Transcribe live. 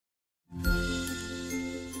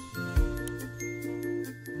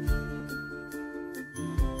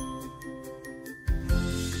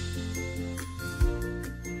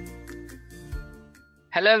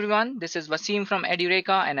Hello everyone, this is Wasim from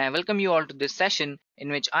Edureka and I welcome you all to this session in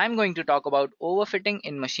which I'm going to talk about overfitting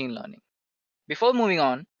in machine learning. Before moving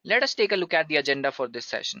on, let us take a look at the agenda for this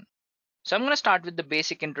session. So I'm going to start with the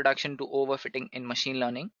basic introduction to overfitting in machine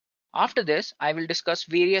learning. After this, I will discuss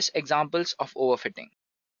various examples of overfitting.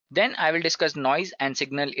 Then I will discuss noise and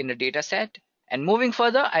signal in a data set. And moving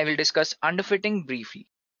further, I will discuss underfitting briefly.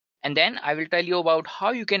 And then I will tell you about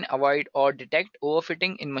how you can avoid or detect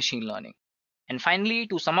overfitting in machine learning. And finally,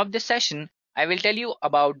 to sum up this session, I will tell you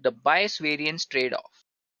about the Bias-Variance Tradeoff.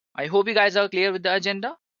 I hope you guys are clear with the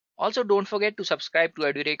agenda. Also, don't forget to subscribe to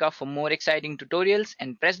Edureka for more exciting tutorials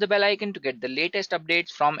and press the bell icon to get the latest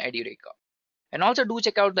updates from Edureka. And also do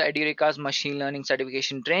check out the Edureka's machine learning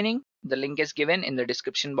certification training. The link is given in the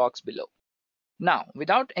description box below. Now,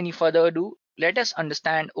 without any further ado, let us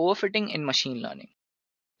understand overfitting in machine learning.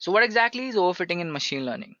 So what exactly is overfitting in machine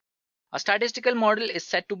learning? A statistical model is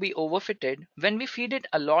said to be overfitted when we feed it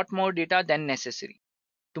a lot more data than necessary.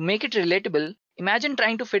 To make it relatable, imagine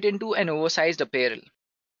trying to fit into an oversized apparel.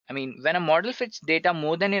 When a model fits data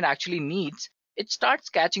more than it actually needs, it starts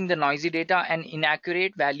catching the noisy data and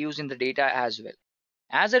inaccurate values in the data as well.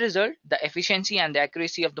 As a result, the efficiency and the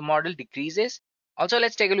accuracy of the model decreases. Also,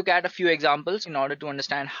 let's take a look at a few examples in order to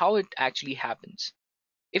understand how it actually happens.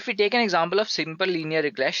 If we take an example of simple linear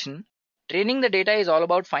regression, training the data is all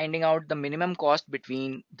about finding out the minimum cost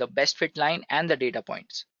between the best fit line and the data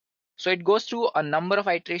points. So it goes through a number of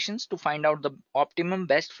iterations to find out the optimum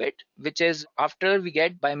best fit, which is after we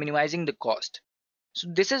get by minimizing the cost. So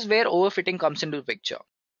this is where overfitting comes into the picture.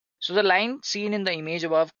 So the line seen in the image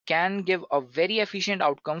above can give a very efficient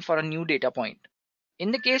outcome for a new data point.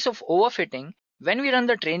 In the case of overfitting, when we run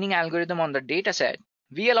the training algorithm on the dataset,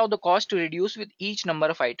 we allow the cost to reduce with each number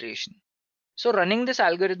of iteration. So running this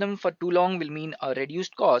algorithm for too long will mean a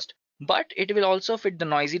reduced cost, but it will also fit the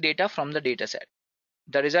noisy data from the dataset.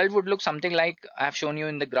 The result would look something like I have shown you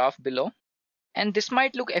in the graph below. And this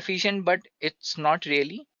might look efficient, but it's not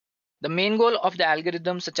really. The main goal of the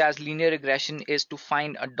algorithm, such as linear regression, is to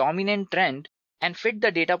find a dominant trend and fit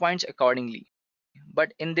the data points accordingly.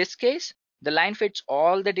 But in this case, the line fits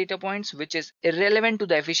all the data points, which is irrelevant to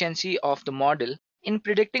the efficiency of the model in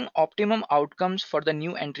predicting optimum outcomes for the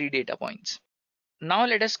new entry data points. Now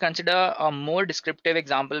let us consider a more descriptive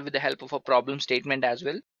example with the help of a problem statement as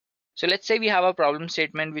well. So let's say we have a problem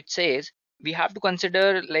statement which says we have to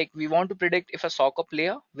consider, like, we want to predict if a soccer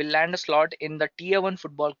player will land a slot in the tier 1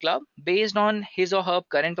 football club based on his or her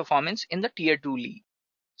current performance in the tier 2 league.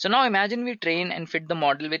 So now imagine we train and fit the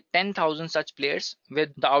model with 10,000 such players with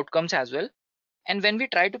the outcomes as well. And when we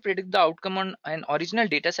try to predict the outcome on an original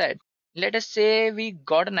data set, let us say we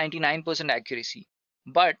got a 99% accuracy,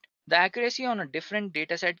 but the accuracy on a different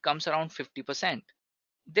data set comes around 50%.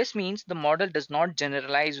 This means the model does not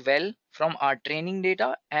generalize well from our training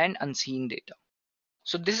data and unseen data.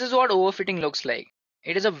 So this is what overfitting looks like.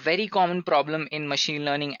 It is a very common problem in machine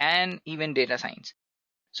learning and even data science.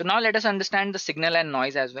 So now let us understand the signal and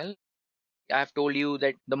noise as well. I have told you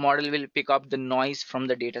that the model will pick up the noise from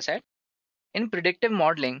the dataset. In predictive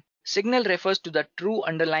modeling, signal refers to the true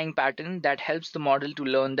underlying pattern that helps the model to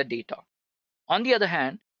learn the data. On the other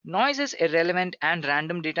hand, noise is irrelevant and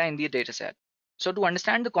random data in the dataset. So to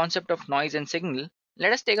understand the concept of noise and signal,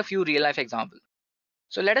 let us take a few real life examples.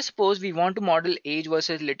 So let us suppose we want to model age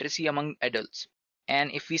versus literacy among adults.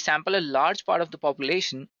 And if we sample a large part of the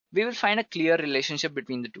population, we will find a clear relationship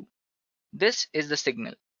between the two. This is the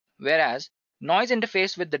signal, whereas noise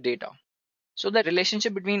interfaces with the data. So the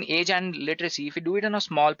relationship between age and literacy, if we do it in a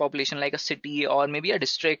small population like a city or maybe a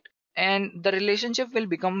district, and the relationship will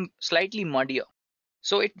become slightly muddier.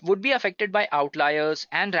 So it would be affected by outliers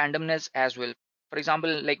and randomness as well. For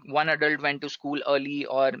example, like one adult went to school early,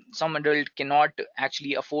 or some adult cannot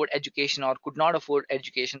actually afford education or could not afford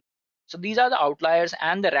education. So these are the outliers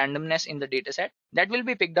and the randomness in the dataset that will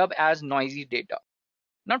be picked up as noisy data.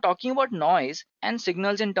 Now, talking about noise and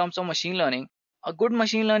signals in terms of machine learning, a good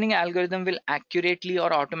machine learning algorithm will accurately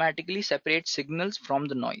or automatically separate signals from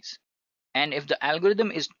the noise. And if the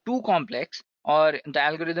algorithm is too complex or the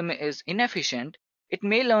algorithm is inefficient, it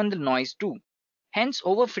may learn the noise too, hence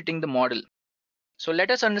overfitting the model. So let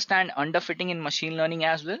us understand underfitting in machine learning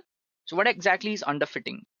as well. So what exactly is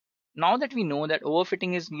underfitting? Now that we know that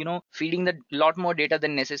overfitting is, feeding the lot more data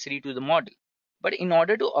than necessary to the model. But in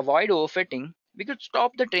order to avoid overfitting, we could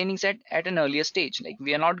stop the training set at an earlier stage. Like,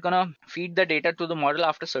 we are not gonna feed the data to the model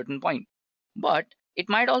after a certain point. But it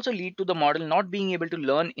might also lead to the model not being able to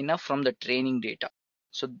learn enough from the training data,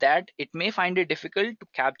 so that it may find it difficult to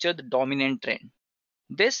capture the dominant trend.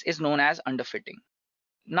 This is known as underfitting.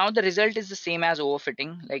 Now the result is the same as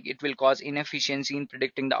overfitting, like it will cause inefficiency in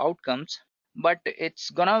predicting the outcomes. but it's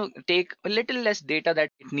gonna take a little less data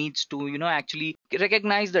that it needs to, actually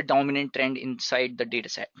recognize the dominant trend inside the data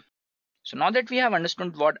set. So now that we have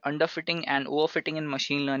understood what underfitting and overfitting in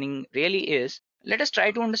machine learning really is, let us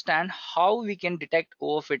try to understand how we can detect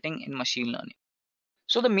overfitting in machine learning.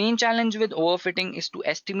 So the main challenge with overfitting is to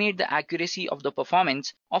estimate the accuracy of the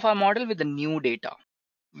performance of our model with the new data.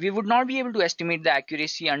 We would not be able to estimate the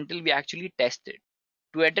accuracy until we actually test it.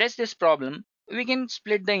 To address this problem, we can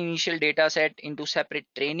split the initial data set into separate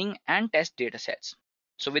training and test data sets.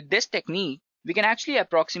 So with this technique, we can actually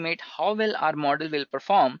approximate how well our model will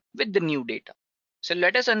perform with the new data. So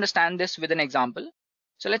let us understand this with an example.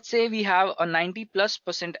 So let's say we have a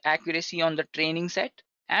 90+% accuracy on the training set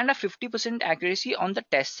and a 50% accuracy on the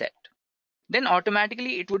test set. Then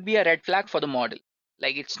automatically it would be a red flag for the model.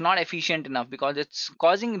 Like it's not efficient enough because it's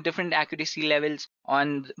causing different accuracy levels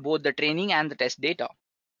on both the training and the test data.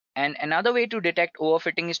 And another way to detect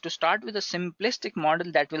overfitting is to start with a simplistic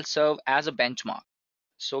model that will serve as a benchmark.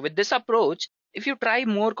 So with this approach, if you try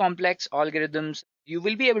more complex algorithms, you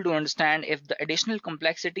will be able to understand if the additional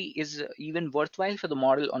complexity is even worthwhile for the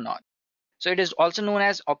model or not. So it is also known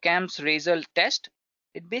as Occam's razor test.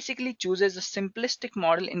 It basically chooses a simplistic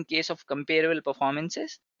model in case of comparable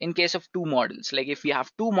performances. In case of two models, like if we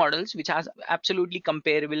have two models which has absolutely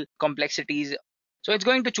comparable complexities, so it's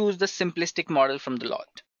going to choose the simplistic model from the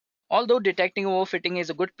lot. Although detecting overfitting is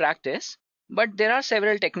a good practice, but there are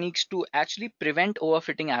several techniques to actually prevent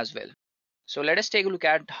overfitting as well. So let us take a look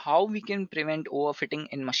at how we can prevent overfitting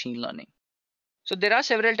in machine learning. So there are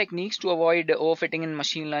several techniques to avoid overfitting in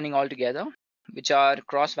machine learning altogether, which are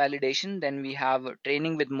cross-validation, then we have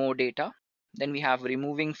training with more data, then we have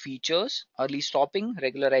removing features, early stopping,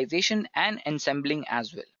 regularization, and ensembling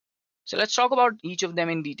as well. So let's talk about each of them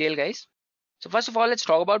in detail, guys. So first of all, let's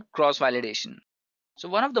talk about cross-validation. So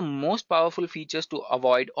one of the most powerful features to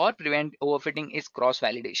avoid or prevent overfitting is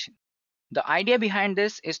cross-validation. The idea behind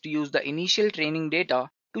this is to use the initial training data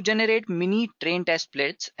to generate mini train test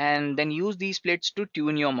splits and then use these splits to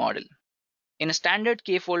tune your model. In a standard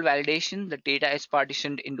k-fold validation, the data is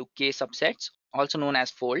partitioned into k subsets, also known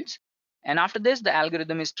as folds. And after this, the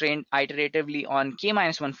algorithm is trained iteratively on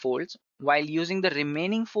k-1 folds while using the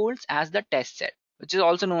remaining folds as the test set, which is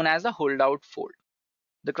also known as the holdout fold.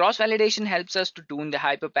 The cross-validation helps us to tune the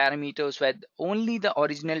hyperparameters with only the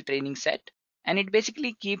original training set, and it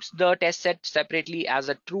basically keeps the test set separately as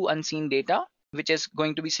a true unseen data, which is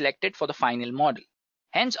going to be selected for the final model,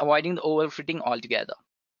 hence avoiding the overfitting altogether.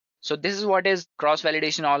 So this is what is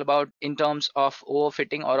cross-validation all about in terms of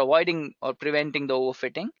overfitting or avoiding or preventing the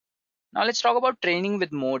overfitting. Now let's talk about training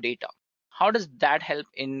with more data. How does that help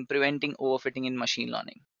in preventing overfitting in machine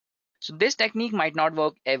learning? So this technique might not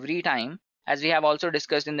work every time, as we have also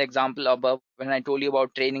discussed in the example above when I told you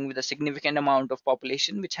about training with a significant amount of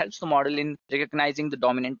population, which helps the model in recognizing the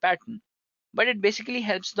dominant pattern. But it basically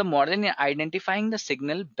helps the model in identifying the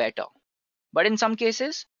signal better. But in some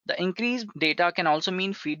cases, the increased data can also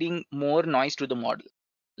mean feeding more noise to the model.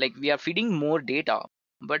 Like we are feeding more data,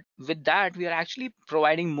 but with that, we are actually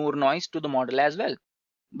providing more noise to the model as well.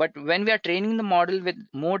 But when we are training the model with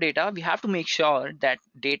more data, we have to make sure that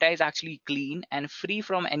data is actually clean and free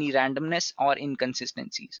from any randomness or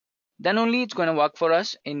inconsistencies. Then only it's going to work for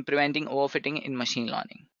us in preventing overfitting in machine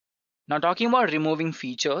learning. Now talking about removing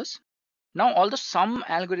features. Now, although some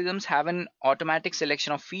algorithms have an automatic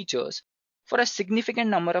selection of features, for a significant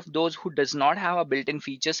number of those who does not have a built-in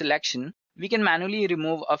feature selection, we can manually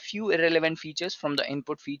remove a few irrelevant features from the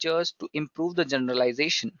input features to improve the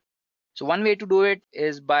generalization. So one way to do it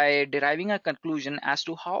is by deriving a conclusion as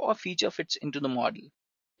to how a feature fits into the model.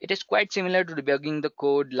 It is quite similar to debugging the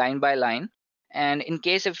code line by line. And in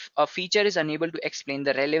case if a feature is unable to explain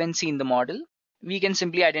the relevancy in the model, we can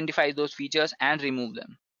simply identify those features and remove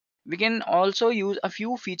them. We can also use a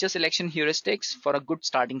few feature selection heuristics for a good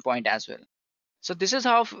starting point as well. So this is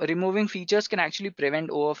how removing features can actually prevent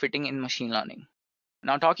overfitting in machine learning.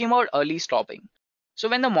 Now talking about early stopping. So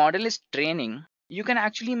when the model is training, you can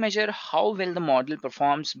actually measure how well the model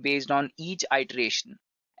performs based on each iteration.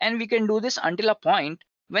 And we can do this until a point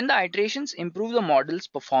when the iterations improve the model's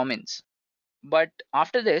performance. But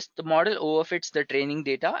after this, the model overfits the training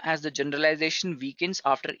data as the generalization weakens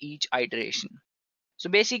after each iteration. So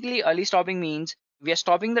basically, early stopping means we are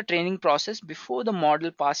stopping the training process before the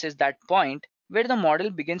model passes that point where the model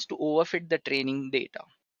begins to overfit the training data.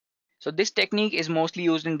 So this technique is mostly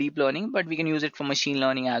used in deep learning, but we can use it for machine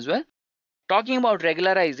learning as well. Talking about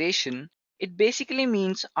regularization, it basically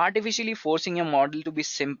means artificially forcing a model to be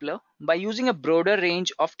simpler by using a broader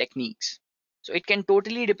range of techniques. So it can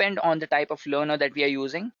totally depend on the type of learner that we are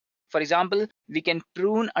using. For example, we can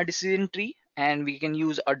prune a decision tree and we can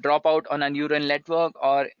use a dropout on a neural network,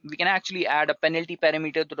 or we can actually add a penalty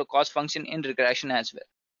parameter to the cost function in regression as well.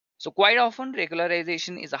 So quite often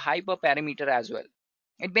regularization is a hyperparameter as well.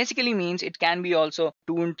 It basically means it can be also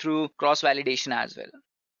tuned through cross validation as well.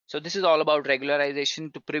 So this is all about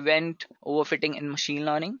regularization to prevent overfitting in machine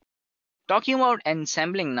learning. Talking about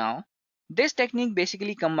ensembling now, this technique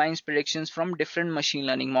basically combines predictions from different machine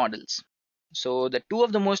learning models. So the two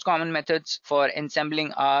of the most common methods for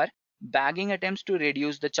ensembling are bagging attempts to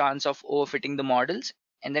reduce the chance of overfitting the models,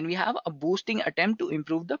 and then we have a boosting attempt to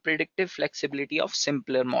improve the predictive flexibility of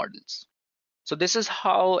simpler models. So this is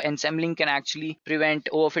how ensembling can actually prevent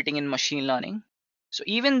overfitting in machine learning. So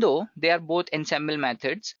even though they are both ensemble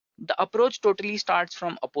methods, the approach totally starts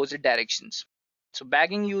from opposite directions. So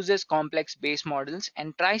bagging uses complex base models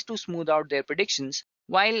and tries to smooth out their predictions,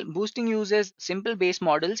 while boosting uses simple base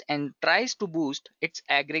models and tries to boost its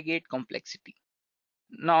aggregate complexity.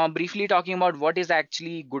 Now, briefly talking about what is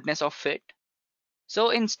actually goodness of fit. So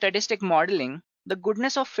in statistic modeling, the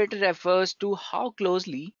goodness of fit refers to how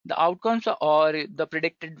closely the outcomes or the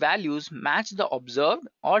predicted values match the observed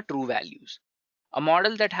or true values. A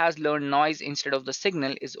model that has learned noise instead of the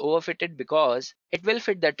signal is overfitted because it will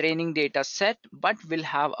fit the training data set but will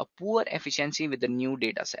have a poor efficiency with the new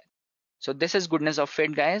data set. So this is goodness of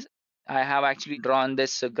fit, guys. I have actually drawn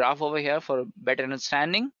this graph over here for better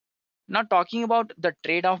understanding. Now talking about the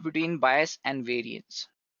trade-off between bias and variance.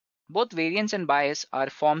 Both variance and bias are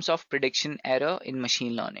forms of prediction error in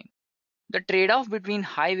machine learning. The trade-off between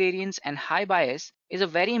high variance and high bias is a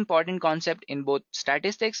very important concept in both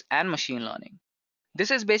statistics and machine learning. This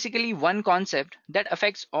is basically one concept that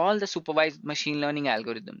affects all the supervised machine learning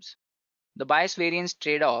algorithms. The bias-variance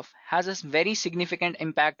trade-off has a very significant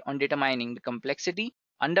impact on determining the complexity,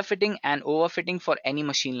 underfitting, and overfitting for any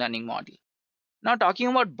machine learning model. Now talking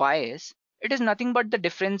about bias, it is nothing but the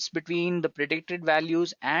difference between the predicted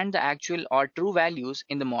values and the actual or true values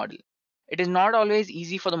in the model. It is not always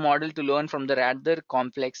easy for the model to learn from the rather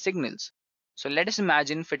complex signals. So let us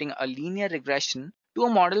imagine fitting a linear regression to a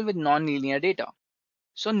model with non-linear data.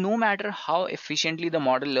 So no matter how efficiently the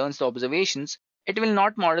model learns the observations, it will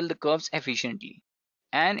not model the curves efficiently.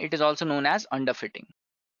 And it is also known as underfitting.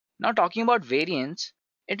 Now talking about variance,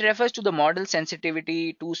 it refers to the model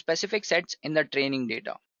sensitivity to specific sets in the training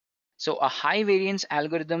data. So a high variance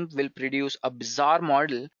algorithm will produce a bizarre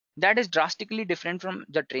model that is drastically different from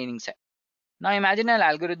the training set. Now imagine an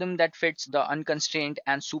algorithm that fits the unconstrained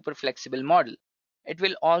and super flexible model. It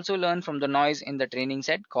will also learn from the noise in the training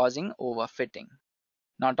set, causing overfitting.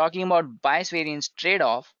 Now talking about bias variance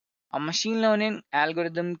trade-off, a machine learning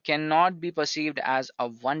algorithm cannot be perceived as a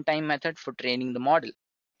one-time method for training the model.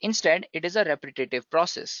 Instead, it is a repetitive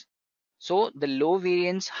process. So the low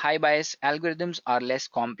variance, high bias algorithms are less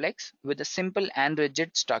complex with a simple and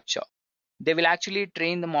rigid structure. They will actually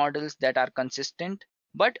train the models that are consistent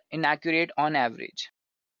but inaccurate on average.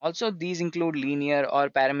 Also, these include linear or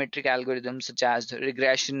parametric algorithms such as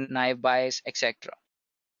regression, naive Bayes, etc.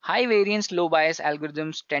 High variance, low bias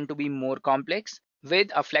algorithms tend to be more complex with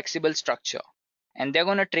a flexible structure, and they're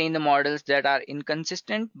going to train the models that are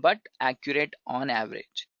inconsistent but accurate on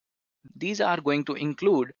average. These are going to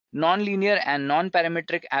include nonlinear and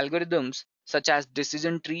non-parametric algorithms such as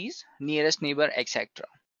decision trees, nearest neighbor, etc.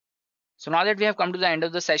 So now that we have come to the end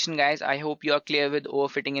of the session, guys, I hope you are clear with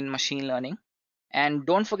overfitting in machine learning. And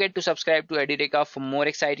don't forget to subscribe to Edureka for more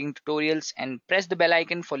exciting tutorials and press the bell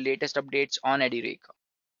icon for latest updates on Edureka.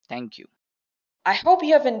 Thank you. I hope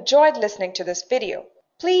you have enjoyed listening to this video.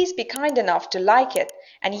 Please be kind enough to like it,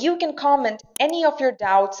 and you can comment any of your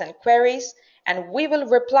doubts and queries, and we will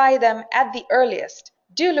reply them at the earliest.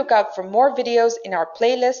 Do look out for more videos in our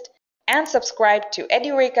playlist and subscribe to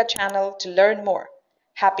Edureka channel to learn more.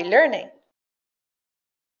 Happy learning!